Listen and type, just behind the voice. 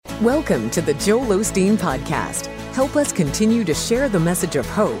Welcome to the Joel Osteen Podcast. Help us continue to share the message of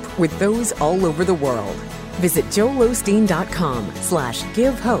hope with those all over the world. Visit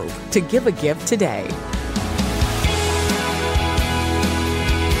joelosteen.com/give hope to give a gift today.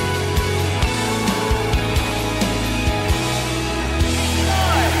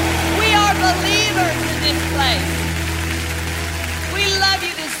 We are believers in this place. We love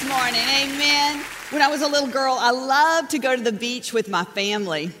you this morning. Amen. When I was a little girl, I loved to go to the beach with my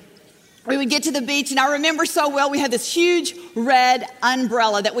family. We would get to the beach, and I remember so well, we had this huge red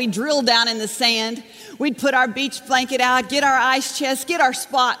umbrella that we drilled down in the sand. We'd put our beach blanket out, get our ice chest, get our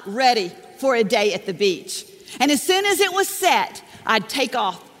spot ready for a day at the beach. And as soon as it was set, I'd take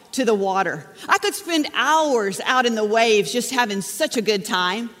off to the water. I could spend hours out in the waves just having such a good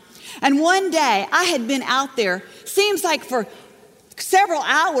time. And one day, I had been out there, seems like for several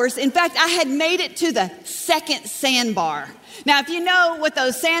hours. In fact, I had made it to the second sandbar. Now, if you know what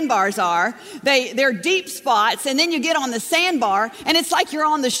those sandbars are, they're deep spots, and then you get on the sandbar, and it's like you're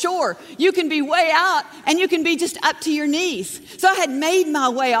on the shore. You can be way out, and you can be just up to your knees. So I had made my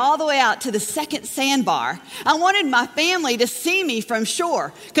way all the way out to the second sandbar. I wanted my family to see me from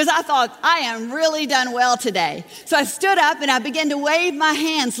shore, because I thought, I am really done well today. So I stood up, and I began to wave my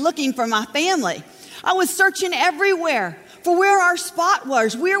hands looking for my family. I was searching everywhere for where our spot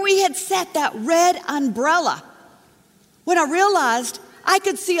was, where we had set that red umbrella. When I realized I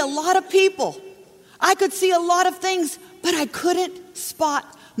could see a lot of people, I could see a lot of things, but I couldn't spot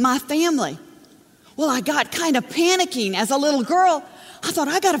my family. Well, I got kind of panicking as a little girl. I thought,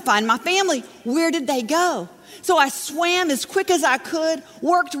 I got to find my family. Where did they go? So I swam as quick as I could,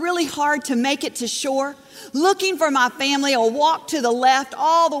 worked really hard to make it to shore, looking for my family. I walked to the left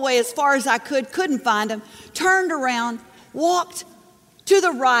all the way as far as I could, couldn't find them, turned around, walked to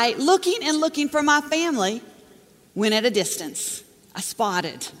the right, looking and looking for my family. When at a distance, I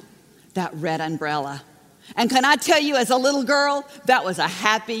spotted that red umbrella. And can I tell you, as a little girl, that was a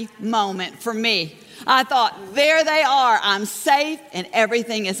happy moment for me. I thought, there they are. I'm safe and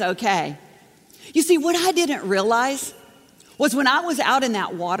everything is okay. You see, what I didn't realize was when I was out in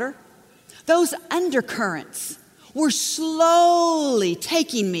that water, those undercurrents were slowly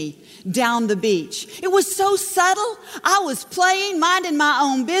taking me down the beach. It was so subtle. I was playing, minding my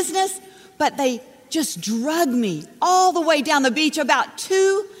own business, but they just drug me all the way down the beach, about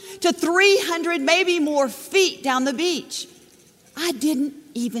 200 to 300, maybe more feet down the beach. I didn't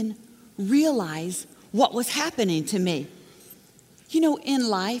even realize what was happening to me. You know, in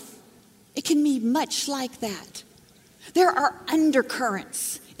life, it can be much like that. There are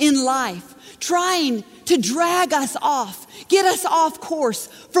undercurrents in life trying to drag us off, get us off course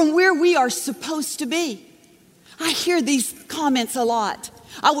from where we are supposed to be. I hear these comments a lot.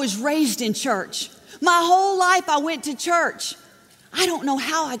 I was raised in church. My whole life I went to church. I don't know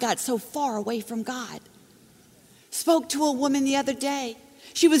how I got so far away from God. Spoke to a woman the other day.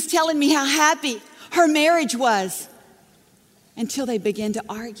 She was telling me how happy her marriage was until they began to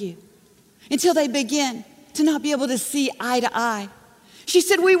argue, until they began to not be able to see eye to eye. She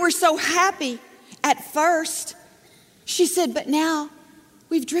said, we were so happy at first. She said, but now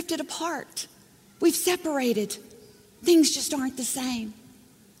we've drifted apart. We've separated. Things just aren't the same.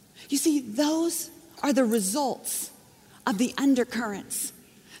 You see, those are the results of the undercurrents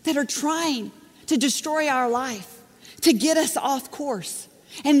that are trying to destroy our life, to get us off course.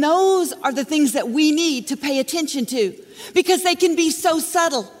 And those are the things that we need to pay attention to, because they can be so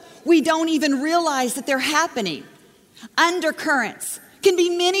subtle, we don't even realize that they're happening. Undercurrents can be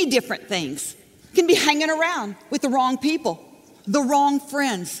many different things. Can be hanging around with the wrong people, the wrong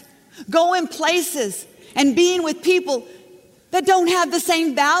friends, going places and being with people that don't have the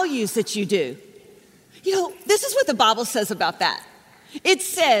same values that you do. You know, this is what the Bible says about that. It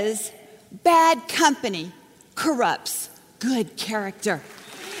says, bad company corrupts good character.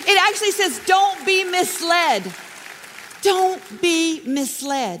 It actually says, don't be misled. Don't be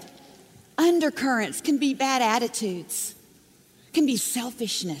misled. Undercurrents can be bad attitudes, can be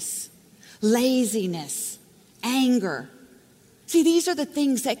selfishness, laziness, anger. See, these are the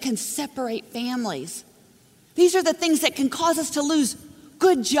things that can separate families. These are the things that can cause us to lose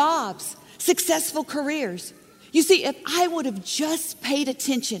good jobs, successful careers. You see, if I would have just paid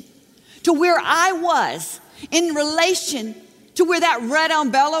attention to where I was in relation to where that red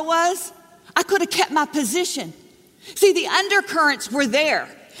umbrella was, I could have kept my position. See, the undercurrents were there,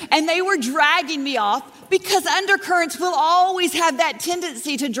 and they were dragging me off, because undercurrents will always have that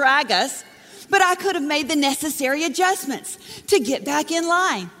tendency to drag us, but I could have made the necessary adjustments to get back in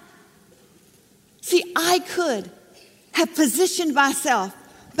line. See, I could have positioned myself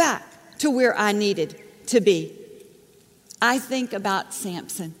back to where I needed to be. I think about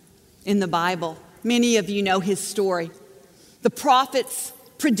Samson. in the Bible. Many of you know his story. The prophets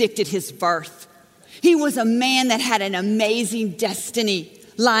predicted his birth. He was a man that had an amazing destiny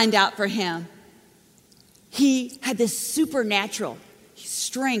lined out for him. He had this supernatural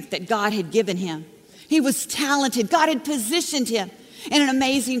strength that God had given him. He was talented. God had positioned him in an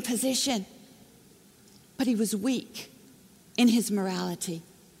amazing position. But he was weak in his morality.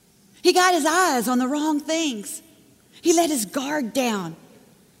 He got his eyes on the wrong things. He let his guard down.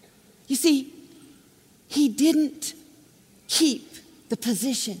 You see, he didn't keep the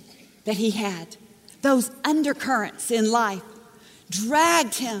position that he had. Those undercurrents in life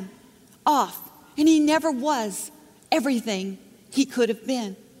dragged him off, and he never was everything he could have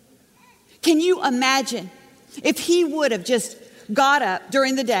been. Can you imagine if he would have just got up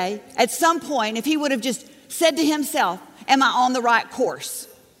during the day, at some point, if he would have just said to himself, am I on the right course?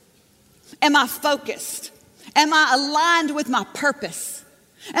 Am I focused? Am I aligned with my purpose?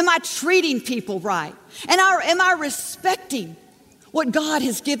 Am I treating people right? And am I respecting what God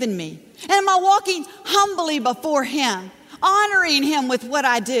has given me? And am I walking humbly before him, honoring him with what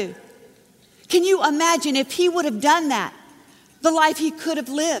I do? Can you imagine if he would have done that, the life he could have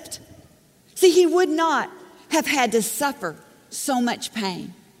lived? See, he would not have had to suffer so much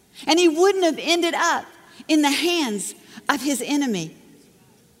pain. And he wouldn't have ended up in the hands of his enemy.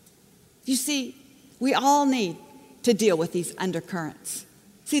 You see, we all need to deal with these undercurrents.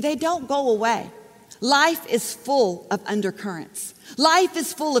 See, they don't go away. Life is full of undercurrents. Life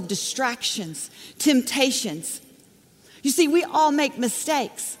is full of distractions, temptations. You see, we all make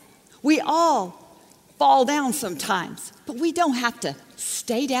mistakes. We all fall down sometimes, but we don't have to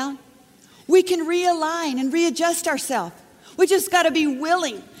stay down. We can realign and readjust ourselves. We just got to be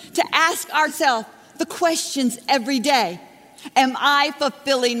willing to ask ourselves the questions every day. Am I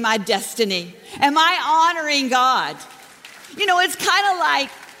fulfilling my destiny? Am I honoring God? You know, it's kind of like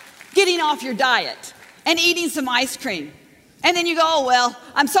getting off your diet and eating some ice cream. And then you go, oh, well,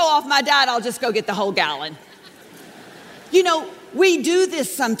 I'm so off my diet, I'll just go get the whole gallon. You know, we do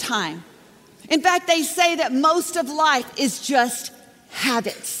this sometime. In fact, they say that most of life is just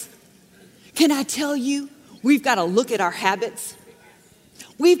habits. Can I tell you, we've got to look at our habits.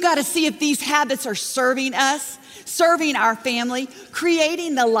 We've got to see if these habits are serving us, serving our family,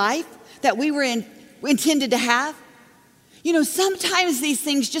 creating the life that we were intended to have. You know, sometimes these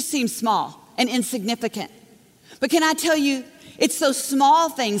things just seem small and insignificant. But can I tell you, it's those small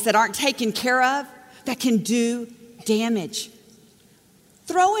things that aren't taken care of that can do damage.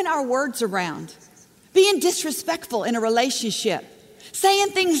 Throwing our words around, being disrespectful in a relationship, saying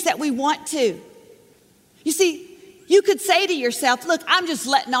things that we want to. You see, you could say to yourself, look, I'm just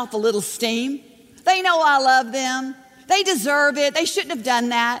letting off a little steam. They know I love them. They deserve it. They shouldn't have done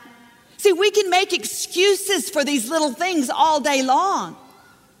that. See, we can make excuses for these little things all day long.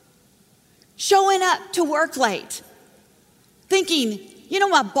 Showing up to work late, thinking, you know,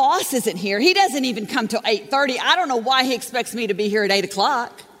 my boss isn't here. He doesn't even come till 8:30. I don't know why he expects me to be here at 8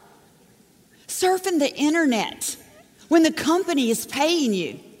 o'clock. Surfing the internet when the company is paying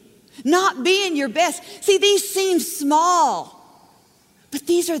you. Not being your best. See, these seem small, but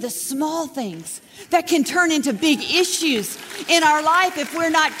these are the small things that can turn into big issues in our life if we're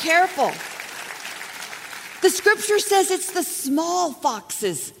not careful. The scripture says it's the small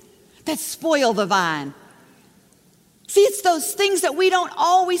foxes that spoil the vine. See, it's those things that we don't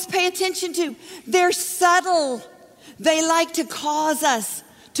always pay attention to. They're subtle. They like to cause us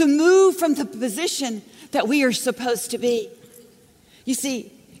to move from the position that we are supposed to be. You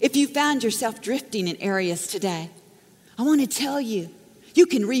see, if you found yourself drifting in areas today, I want to tell you, you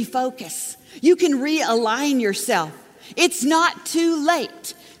can refocus. You can realign yourself. It's not too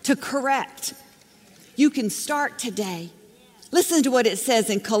late to correct. You can start today. Listen to what it says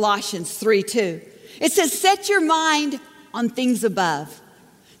in Colossians 3:2. It says, set your mind on things above,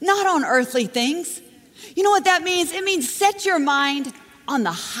 not on earthly things. You know what that means? It means set your mind on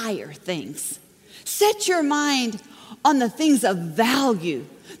the higher things. Set your mind on the things of value,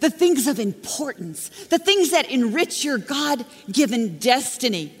 the things of importance, the things that enrich your God-given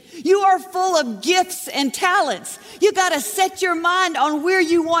destiny. You are full of gifts and talents. You got to set your mind on where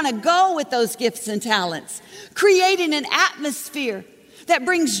you want to go with those gifts and talents, creating an atmosphere that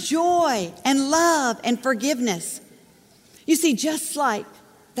brings joy and love and forgiveness. You see, just like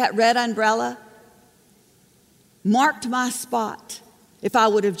that red umbrella marked my spot, if I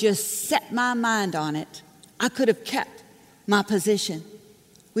would have just set my mind on it, I could have kept my position.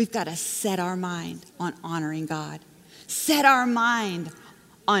 We've got to set our mind on honoring God. Set our mind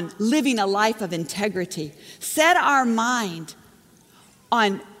on living a life of integrity. Set our mind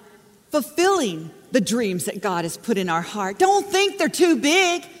on fulfilling the dreams that God has put in our heart. Don't think they're too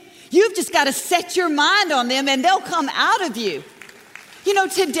big. You've just got to set your mind on them and they'll come out of you. You know,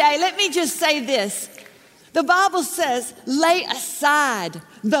 today, let me just say this. The Bible says, lay aside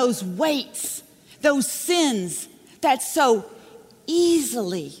those weights, those sins that so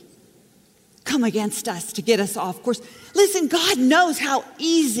easily come against us to get us off course. Listen, God knows how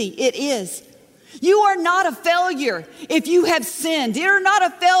easy it is. You are not a failure if you have sinned. You're not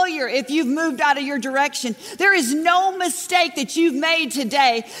a failure if you've moved out of your direction. There is no mistake that you've made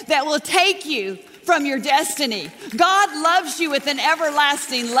today that will take you from your destiny. God loves you with an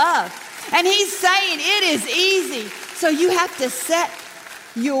everlasting love. And he's saying it is easy. So you have to set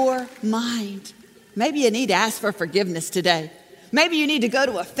your mind. Maybe you need to ask for forgiveness today. Maybe you need to go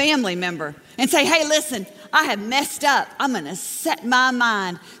to a family member and say, hey, listen, I have messed up. I'm going to set my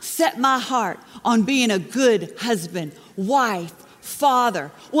mind, set my heart on being a good husband, wife,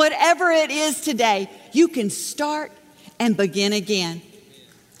 father. Whatever it is today, you can start and begin again.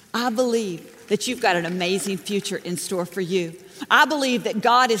 I believe that you've got an amazing future in store for you. I believe that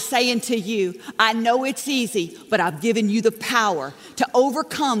God is saying to you, I know it's easy, but I've given you the power to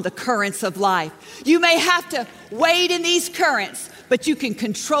overcome the currents of life. You may have to wade in these currents, but you can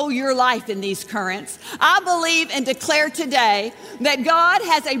control your life in these currents. I believe and declare today that God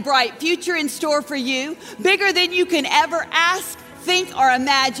has a bright future in store for you, bigger than you can ever ask, think, or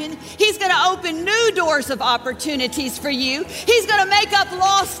imagine. He's going to open new doors of opportunities for you. He's going to make up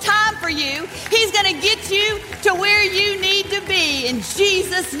lost time for you. He's going to get you to where you need to be in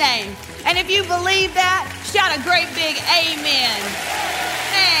Jesus' name. And if you believe that, shout a great big amen.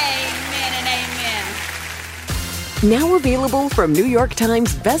 Amen and amen. Now available from New York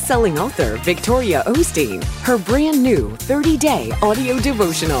Times bestselling author Victoria Osteen, her brand new 30-day audio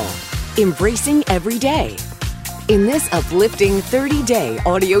devotional, Embracing Every Day. In this uplifting 30-day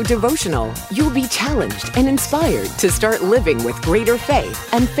audio devotional, you'll be challenged and inspired to start living with greater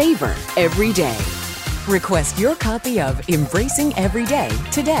faith and favor every day. Request your copy of Embracing Every Day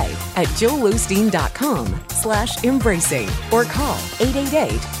today at joelosteen.com/embracing or call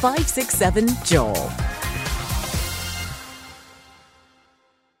 888-567-JOEL.